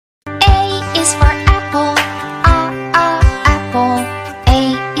is for apple, apple. A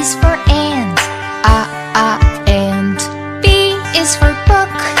is for ant, ant. B is for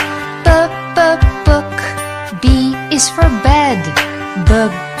book, book. B is for bed,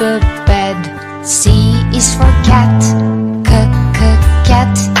 bed. C is for cat,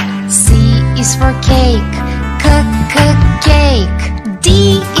 cat. C is for cake, cake.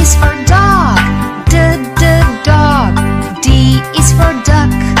 D is for dog, dog. D is for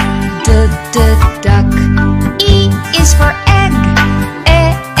duck, duck. E is for egg,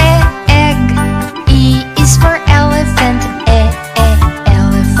 egg. E is for elephant,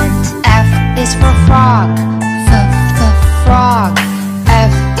 elephant. F is for frog, frog.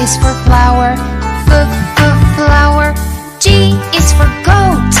 F is for flower, flower. G is for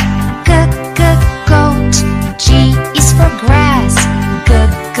goat, goat. G is for grass,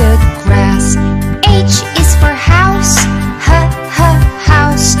 grass. H is for house,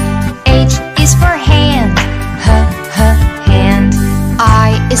 house. H is for hand, hand. I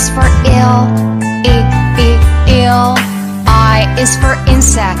is for ill, ill. I is for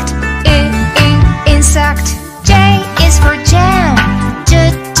insect, insect. J is for jam,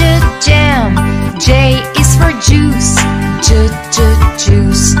 jam. J is for juice,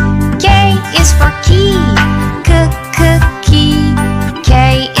 juice. K is for key, key. K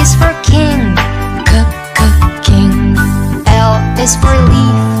is for king, king. L is for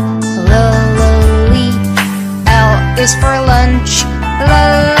leaf, leaf. L is for lunch,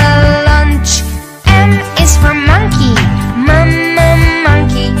 lunch. M is for monkey,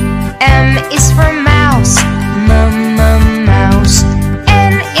 monkey. M is for mouse, mouse.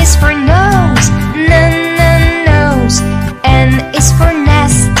 N is for nose, nose. N is for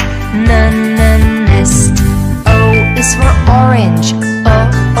nest, nest. O is for orange,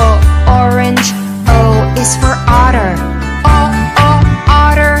 orange. O is for otter,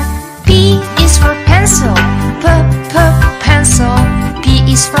 otter. P is for pencil, pencil. P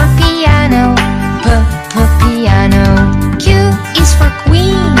is for piano, piano. Q is for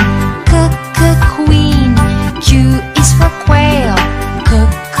queen, queen. Q is for quail,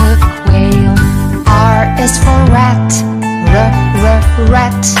 quail. R is for rat,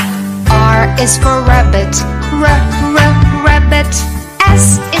 rat. R is for rabbit, rabbit.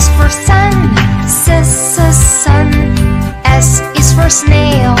 S is for sun, sun. S is for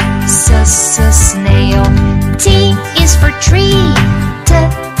snail, snail. T is for tree,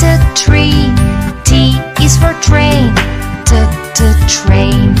 tree. T is for train,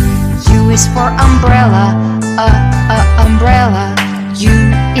 train. U is for umbrella, umbrella. U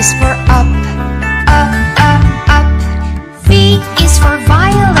is for up, up. V is for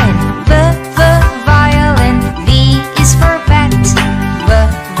violin, violin. V is for vet,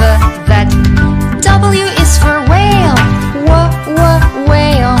 vet. W is for whale,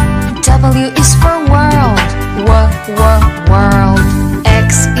 whale. W is for world, world.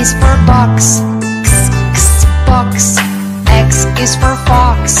 X is for box, box. X is for